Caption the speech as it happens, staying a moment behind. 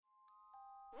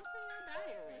What's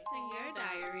in your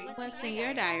diary? What's in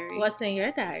your diary? What's in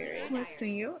your diary? What's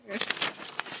in yours?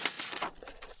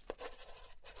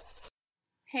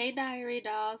 Hey, diary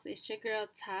dolls, it's your girl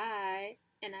Ty,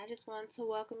 and I just wanted to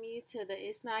welcome you to the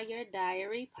It's Not Your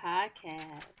Diary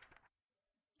podcast.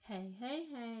 Hey,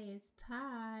 it's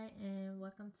Ty, and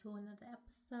welcome to another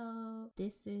episode.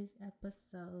 This is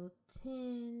episode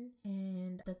 10,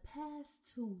 and the past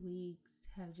 2 weeks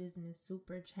have just been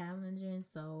super challenging,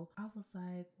 so I was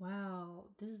like, wow,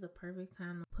 this is the perfect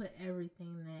time to put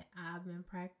everything that I've been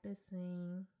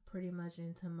practicing pretty much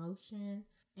into motion.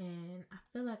 And I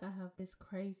feel like I have this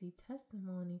crazy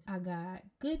testimony. I got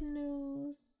good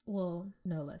news. Well,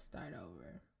 no, let's start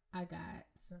over. I got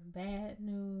some bad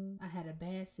news. I had a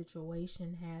bad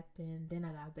situation happen. Then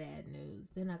I got bad news.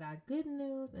 Then I got good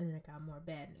news, and then I got more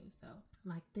bad news. So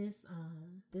like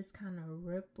this kind of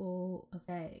ripple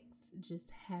effects just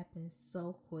happened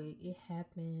so quick. It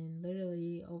happened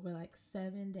literally over like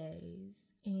 7 days.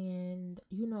 And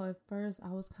at first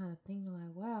I was kind of thinking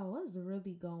like, wow, what's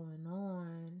really going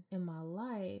on in my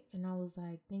life? And I was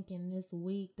like thinking this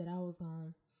week that I was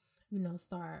going to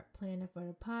start planning for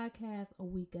the podcast a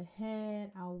week ahead.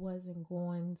 I wasn't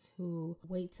going to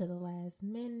wait till the last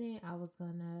minute. I was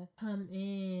gonna come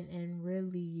in and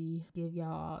really give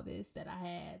y'all all this that I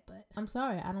had. But I'm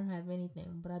sorry, I don't have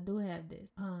anything, but I do have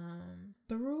this.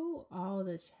 Through all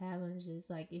the challenges,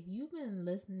 like if you've been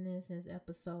listening since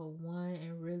episode 1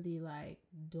 and really like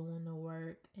doing the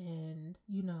work and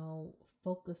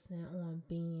focusing on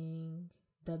being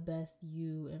the best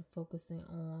you and focusing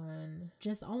on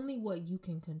just only what you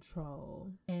can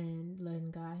control and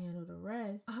letting God handle the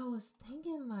rest, I was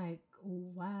thinking like,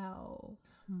 wow,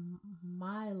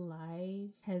 my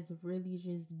life has really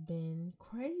just been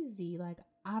crazy. Like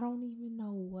I don't even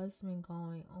know what's been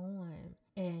going on.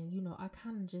 And I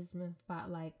kind of just been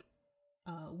like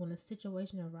when a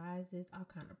situation arises, I'll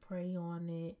kind of pray on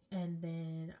it, and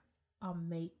then I'll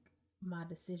make my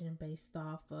decision based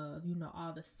off of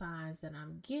all the signs that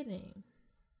I'm getting.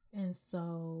 And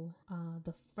so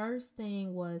the first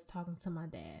thing was talking to my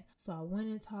dad. So I went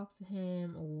and talked to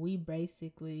him. We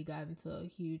basically got into a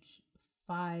huge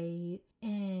fight,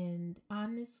 and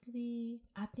honestly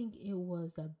I think it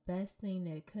was the best thing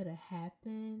that could have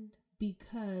happened,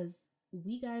 because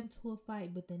we got into a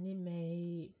fight, but then it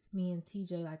made me and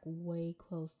TJ like way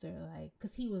closer, like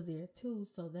because he was there too.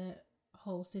 So that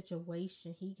whole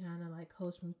situation, he kind of like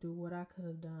coached me through what I could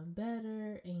have done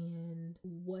better and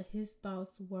what his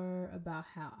thoughts were about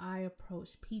how I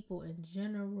approach people in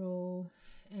general.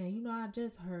 And I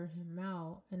just heard him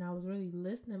out, and I was really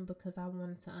listening because I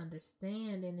wanted to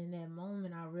understand. And in that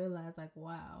moment I realized like,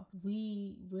 wow,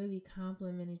 we really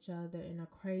complement each other in a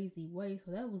crazy way.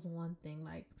 So that was one thing.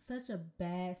 Like such a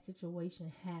bad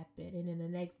situation happened, and then the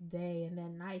next day and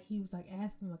that night he was like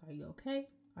asking like, are you okay?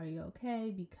 Are you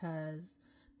okay? Because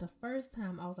the first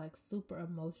time I was like super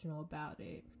emotional about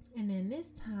it, and then this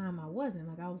time I wasn't.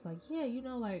 Like I was like, yeah,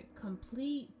 like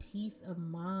complete peace of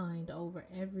mind over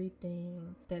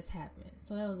everything that's happened.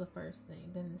 So that was the first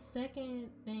thing. Then the second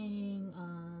thing,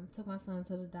 took my son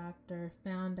to the doctor,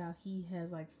 found out he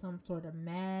has like some sort of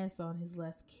mass on his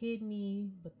left kidney,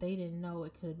 but they didn't know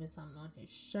it could have been something on his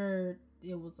shirt.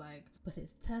 It was like, but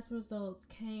his test results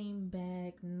came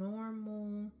back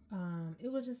normal.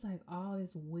 It was just like all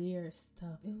this weird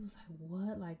stuff. It was like,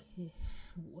 what? Like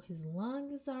his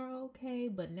lungs are okay,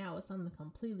 but now it's something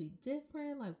completely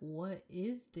different. Like, what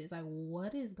is this? Like,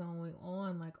 what is going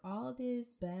on? Like all this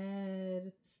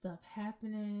bad stuff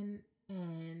happening,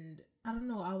 and I don't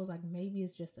know. I was like, maybe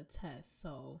it's just a test.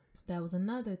 So that was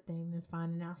another thing. Then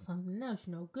finding out something else,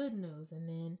 good news. And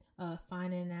then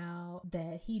finding out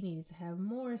that he needed to have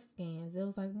more scans. It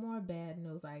was like more bad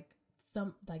news. Like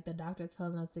the doctor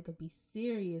telling us it could be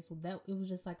serious. That it was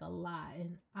just like a lot.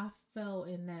 And I felt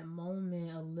in that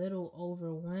moment a little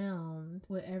overwhelmed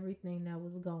with everything that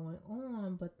was going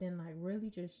on. But then like really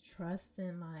just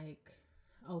trusting like,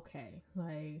 okay,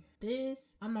 like this,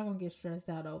 I'm not gonna get stressed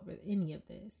out over any of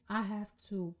this. I have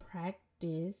to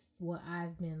practice what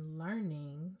I've been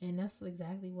learning, and that's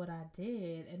exactly what I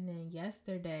did. And then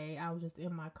yesterday I was just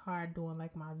in my car doing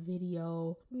like my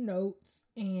video notes,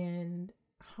 and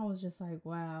I was just like,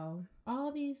 wow,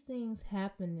 all these things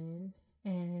happening,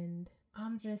 and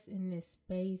I'm just in this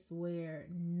space where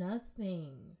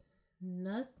nothing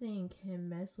can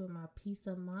mess with my peace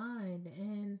of mind.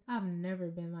 And I've never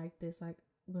been like this. Like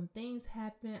when things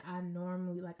happen, I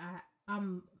normally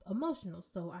I'm emotional,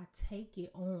 so I take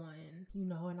it on,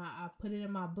 and I put it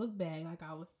in my book bag like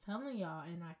I was telling y'all,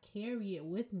 and I carry it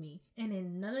with me. And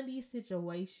in none of these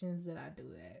situations did I do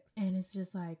that. And it's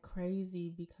just like crazy,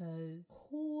 because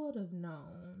who would have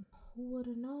known who would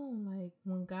have known? Like,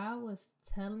 when God was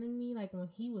telling me, like, when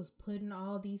he was putting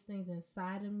all these things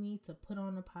inside of me to put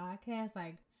on a podcast,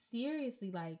 like,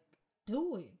 seriously, like,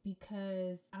 do it.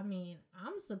 Because, I mean,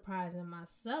 I'm surprising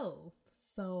myself.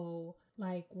 So,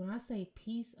 like, when I say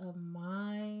peace of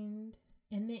mind,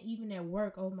 and then even at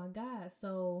work, oh my God.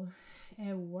 So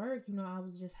at work, I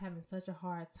was just having such a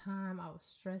hard time. I was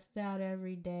stressed out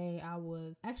every day. I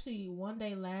was actually, one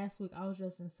day last week, I was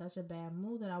just in such a bad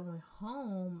mood that I went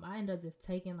home. I ended up just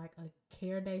taking like a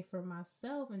care day for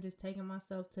myself and just taking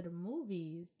myself to the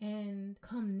movies. And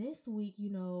come this week,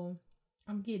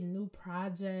 I'm getting new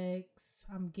projects.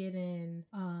 I'm getting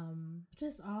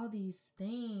just all these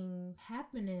things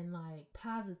happening, like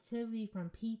positively from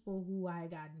people who I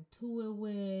got into it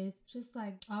with. Just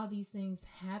like all these things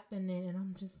happening, and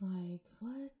I'm just like,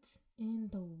 what in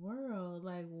the world?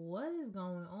 Like, what is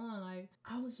going on? Like,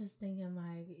 I was just thinking,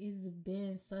 like, it's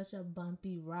been such a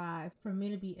bumpy ride for me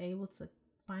to be able to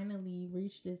finally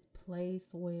reach this place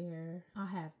where I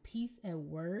have peace at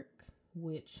work,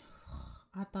 which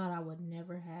I thought I would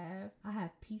never have. I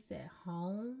have peace at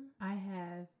home. I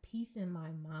have peace in my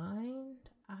mind.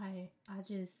 I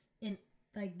just, and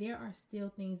like, there are still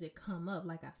things that come up.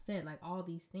 Like I said, like, all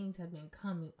these things have been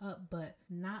coming up, but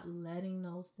not letting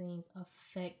those things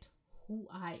affect who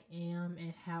I am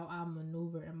and how I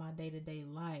maneuver in my day-to-day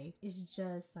life. It's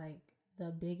just like the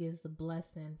biggest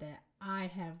blessing that I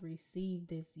have received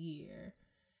this year.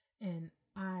 And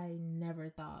I never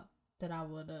thought that I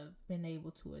would have been able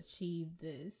to achieve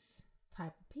this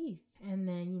type of peace. And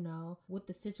then, with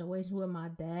the situation with my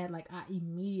dad, like, I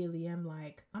immediately am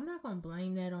like, I'm not going to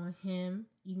blame that on him.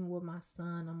 Even with my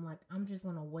son, I'm like, I'm just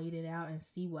going to wait it out and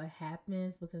see what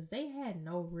happens, because they had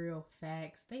no real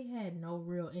facts. They had no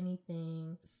real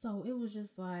anything. So it was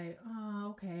just like, oh,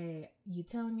 okay, you're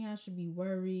telling me I should be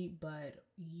worried, but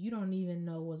you don't even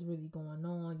know what's really going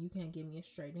on. You can't give me a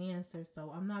straight answer.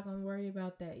 So I'm not going to worry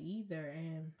about that either.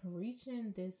 And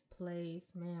reaching this place,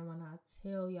 man, when I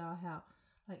tell y'all how,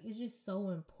 like, it's just so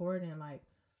important, like,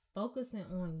 focusing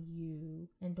on you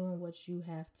and doing what you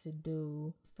have to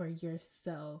do for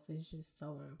yourself is just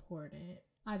so important.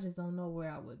 I just don't know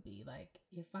where I would be. Like,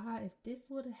 if this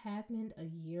would have happened a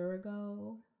year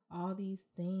ago, all these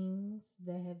things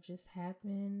that have just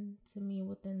happened to me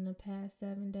within the past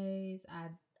 7 days, I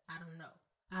don't know.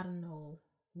 I don't know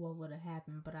what would have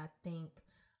happened, but I think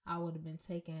I would have been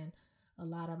taking a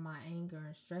lot of my anger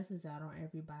and stresses out on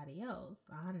everybody else,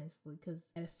 honestly, because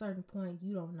at a certain point,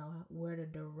 you don't know where to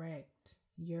direct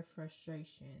your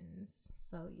frustrations.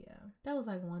 So yeah, that was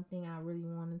like one thing I really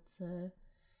wanted to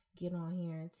get on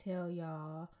here and tell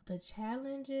y'all. The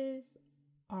challenges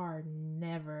are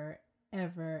never,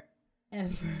 ever,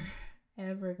 ever,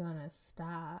 ever gonna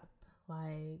stop.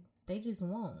 Like, they just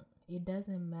won't. It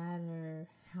doesn't matter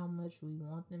how much we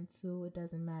want them to. It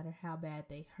doesn't matter how bad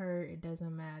they hurt. It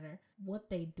doesn't matter what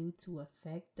they do to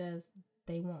affect us.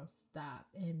 They won't stop.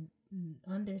 And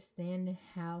understanding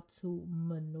how to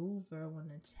maneuver when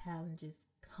the challenges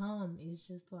come is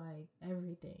just like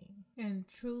everything. And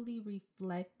truly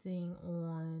reflecting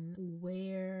on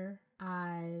where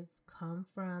I've come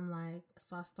from, like,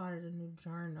 so I started a new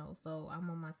journal. So I'm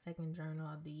on my second journal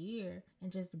of the year, and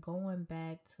just going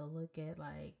back to look at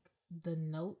like the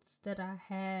notes that I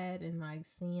had and like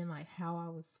seeing like how I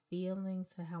was feeling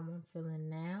to how I'm feeling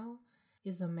now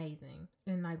is amazing.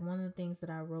 And like one of the things that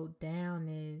I wrote down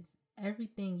is,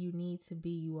 everything you need to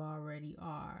be, you already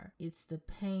are. It's the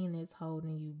pain that's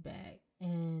holding you back.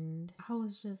 And I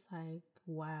was just like,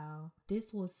 wow,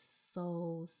 this was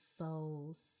so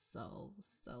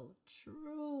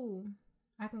true.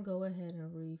 I can go ahead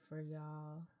and read for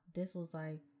y'all. This was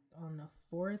like on the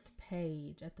 4th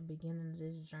page at the beginning of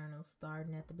this journal,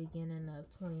 starting at the beginning of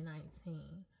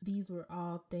 2019. These were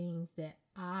all things that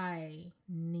I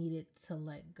needed to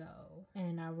let go.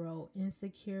 And I wrote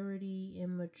insecurity,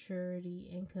 immaturity,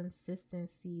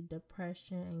 inconsistency,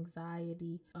 depression,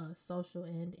 anxiety, social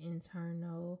and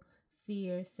internal,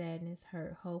 fear, sadness,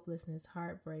 hurt, hopelessness,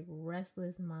 heartbreak,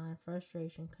 restless mind,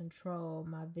 frustration, control,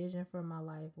 my vision for my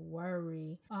life,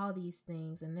 worry, all these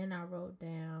things. And then I wrote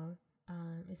down,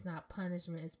 it's not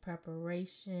punishment, it's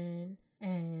preparation.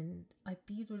 And like,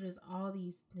 these were just all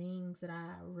these things that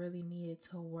I really needed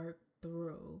to work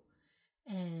through.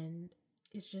 And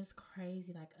it's just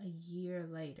crazy, like a year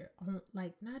later,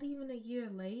 like not even a year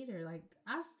later, like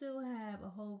I still have a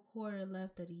whole quarter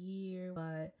left of the year.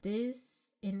 But this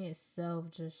in itself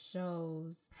just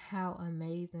shows how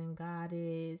amazing God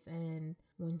is. And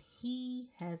when he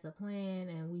has a plan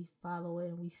and we follow it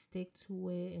and we stick to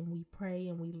it and we pray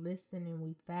and we listen and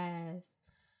we fast,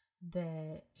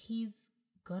 that he's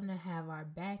gonna have our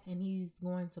back, and he's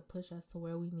going to push us to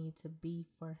where we need to be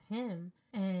for him.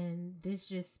 And this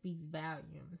just speaks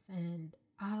volumes. And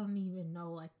I don't even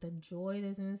know, like, the joy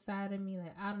that's inside of me.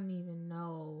 Like, I don't even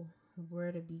know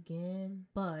where to begin,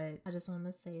 but I just want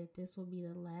to say that this will be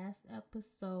the last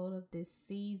episode of this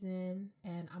season,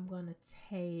 and I'm gonna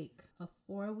take a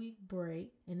 4-week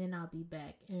break, and then I'll be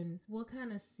back, and we'll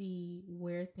kind of see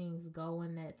where things go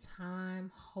in that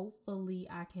time. Hopefully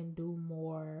I can do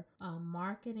more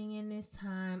marketing in this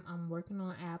time. I'm working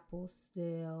on Apple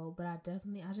still, but I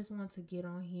just want to get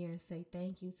on here and say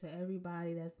thank you to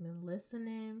everybody that's been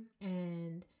listening.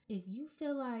 And if you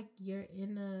feel like you're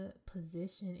in a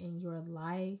position in your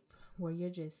life where you're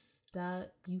just stuck,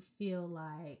 you feel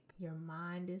like your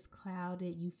mind is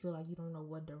clouded, you feel like you don't know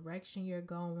what direction you're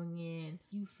going in,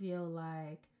 you feel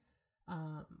like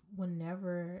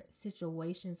whenever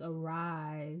situations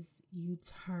arise, you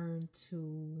turn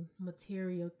to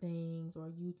material things, or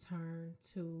you turn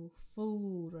to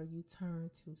food, or you turn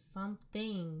to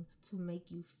something to make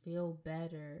you feel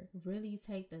better, really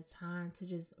take the time to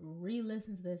just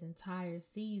re-listen to this entire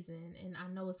season. And I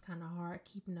know it's kind of hard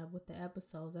keeping up with the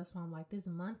episodes. That's why I'm like, this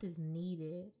month is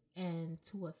needed. And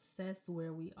to assess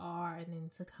where we are and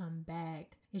then to come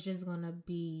back, it's just gonna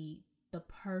be the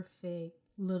perfect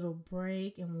little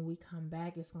break. And when we come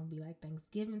back, it's gonna be like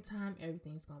Thanksgiving time.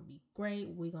 Everything's gonna be great.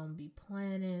 We're gonna be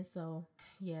planning. So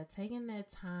yeah, taking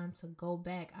that time to go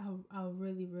back, I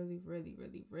really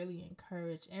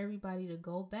encourage everybody to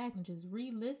go back and just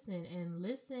re-listen and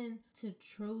listen to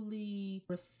truly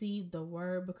receive the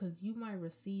word, because you might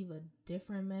receive a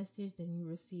different message than you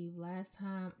received last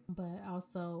time. But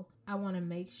also, I want to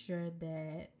make sure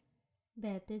that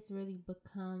this really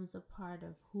becomes a part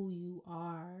of who you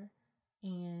are,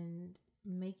 and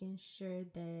making sure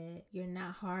that you're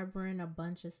not harboring a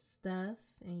bunch of stuff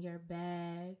in your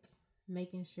bag,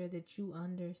 making sure that you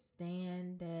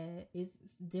understand that it's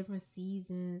different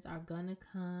seasons are gonna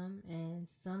come, and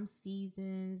some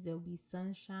seasons there'll be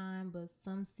sunshine, but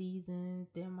some seasons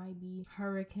there might be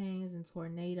hurricanes and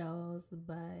tornadoes.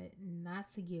 But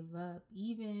not to give up,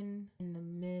 even in the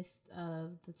midst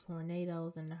of the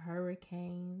tornadoes and the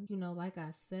hurricanes. Like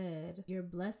I said, your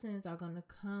blessings are gonna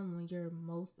come when you're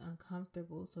most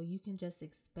uncomfortable, so you can just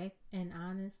expect. And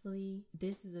honestly,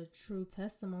 this is a true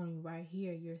testimony right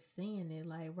here. You're seeing it.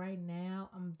 Like right now,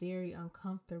 I'm very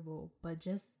uncomfortable, but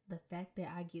just the fact that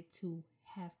I get to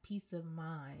have peace of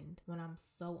mind when I'm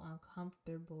so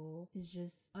uncomfortable is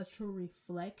just a true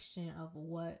reflection of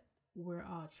what we're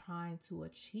all trying to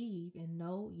achieve. And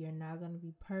no, you're not going to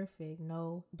be perfect.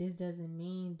 No, this doesn't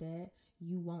mean that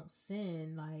you won't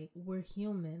sin. Like, we're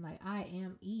human. Like, I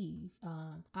am Eve.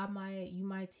 You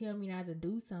might tell me not to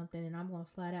do something, and I'm going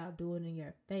to flat out do it in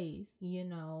your face,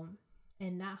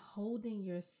 and not holding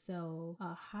yourself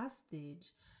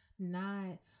hostage,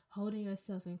 not holding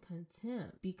yourself in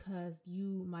contempt because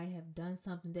you might have done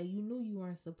something that you knew you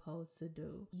weren't supposed to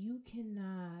do. You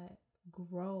cannot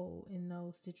grow in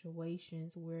those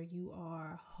situations where you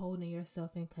are holding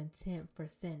yourself in contempt for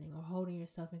sinning, or holding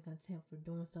yourself in contempt for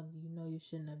doing something you know you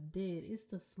shouldn't have did. It's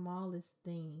the smallest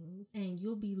things, and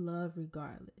you'll be loved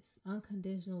regardless.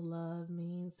 Unconditional love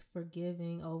means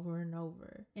forgiving over and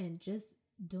over, and just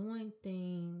doing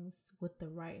things with the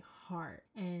right heart,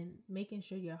 and making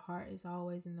sure your heart is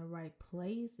always in the right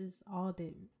place is all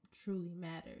that truly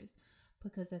matters.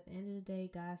 Because at the end of the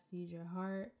day, God sees your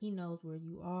heart. He knows where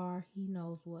you are. He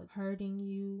knows what's hurting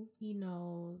you. He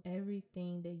knows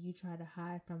everything that you try to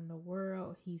hide from the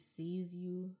world. He sees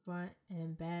you front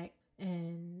and back,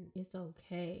 and it's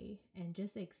okay. And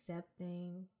just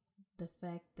accepting the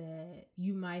fact that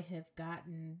you might have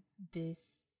gotten this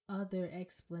other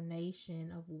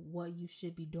explanation of what you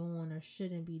should be doing or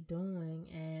shouldn't be doing,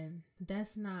 and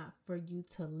that's not for you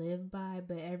to live by.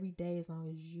 But every day, as long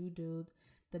as you do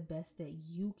the best that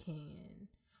you can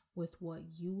with what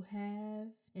you have,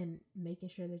 and making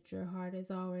sure that your heart is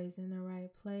always in the right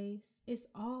place, it's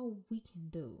all we can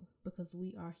do, because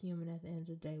we are human at the end of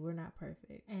the day. We're not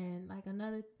perfect. And like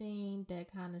another thing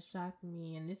that kind of shocked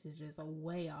me, and this is just a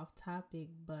way off topic,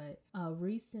 but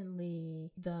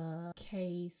recently the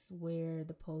case where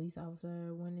the police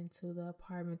officer went into the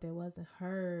apartment that wasn't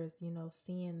hers,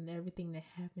 seeing everything that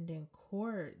happened in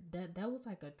court, that was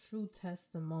like a true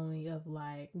testimony of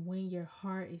like when your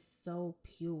heart is so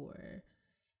pure.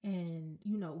 And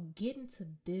getting to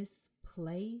this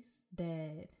place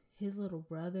that his little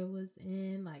brother was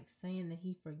in, like saying that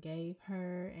he forgave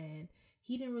her, and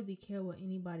he didn't really care what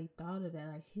anybody thought of that.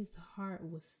 Like, his heart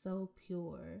was so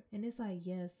pure. And it's like,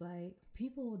 yes, like,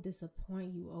 people will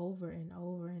disappoint you over and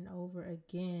over and over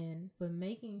again, but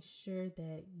making sure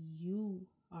that you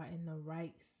are in the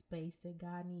right space that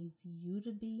God needs you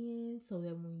to be in, so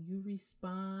that when you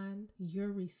respond,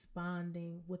 you're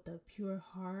responding with a pure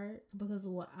heart. Because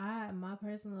my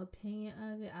personal opinion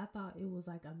of it, I thought it was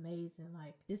like amazing.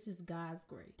 Like, this is God's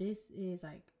grace. This is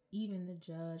like, even the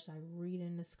judge, like,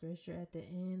 reading the scripture at the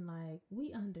end, like,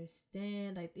 we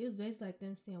understand. Like, it was basically like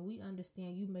them saying, we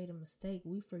understand you made a mistake,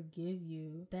 we forgive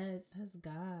you. That's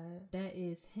God. That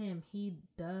is him. He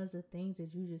does the things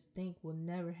that you just think will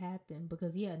never happen,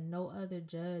 because no other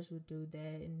judge would do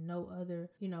that, and no other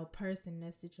person in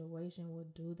that situation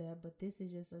would do that. But this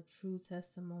is just a true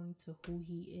testimony to who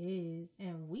he is,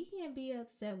 and we can't be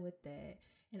upset with that.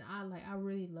 And I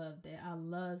really love that. I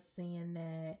love seeing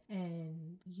that.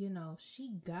 And,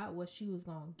 she got what she was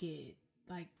going to get.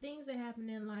 Like, things that happen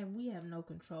in life, we have no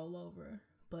control over.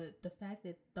 But the fact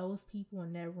that those people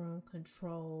in that room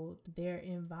controlled their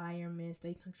environments,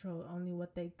 they controlled only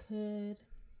what they could.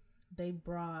 They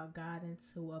brought God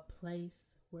into a place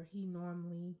where he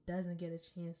normally doesn't get a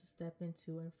chance to step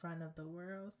into in front of the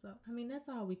world. So, that's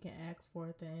all we can ask for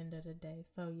at the end of the day.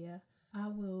 So, yeah. I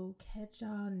will catch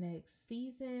y'all next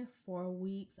season. 4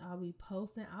 weeks I'll be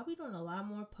posting. I'll be doing a lot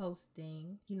more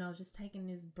posting. Just taking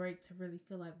this break to really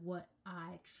feel like what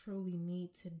I truly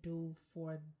need to do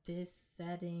for this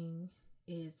setting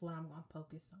is what I'm going to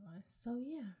focus on. So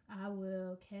yeah, I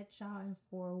will catch y'all in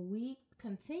 4 weeks.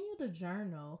 Continue to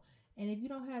journal. And if you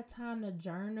don't have time to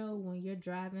journal when you're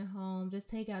driving home, just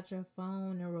take out your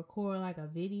phone and record like a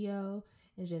video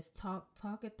and just talk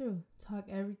it through. Talk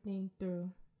everything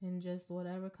through. And just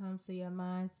whatever comes to your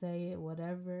mind, say it.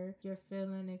 Whatever you're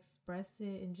feeling, express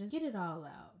it, and just get it all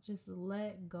out. Just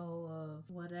let go of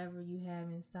whatever you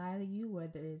have inside of you,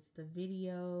 whether it's the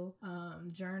video,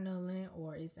 journaling,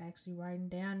 or it's actually writing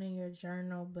down in your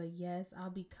journal. But yes, I'll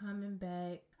be coming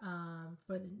back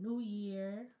for the new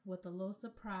year with a little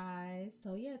surprise.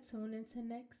 So yeah, tune into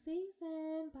next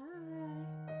season.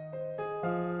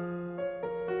 Bye.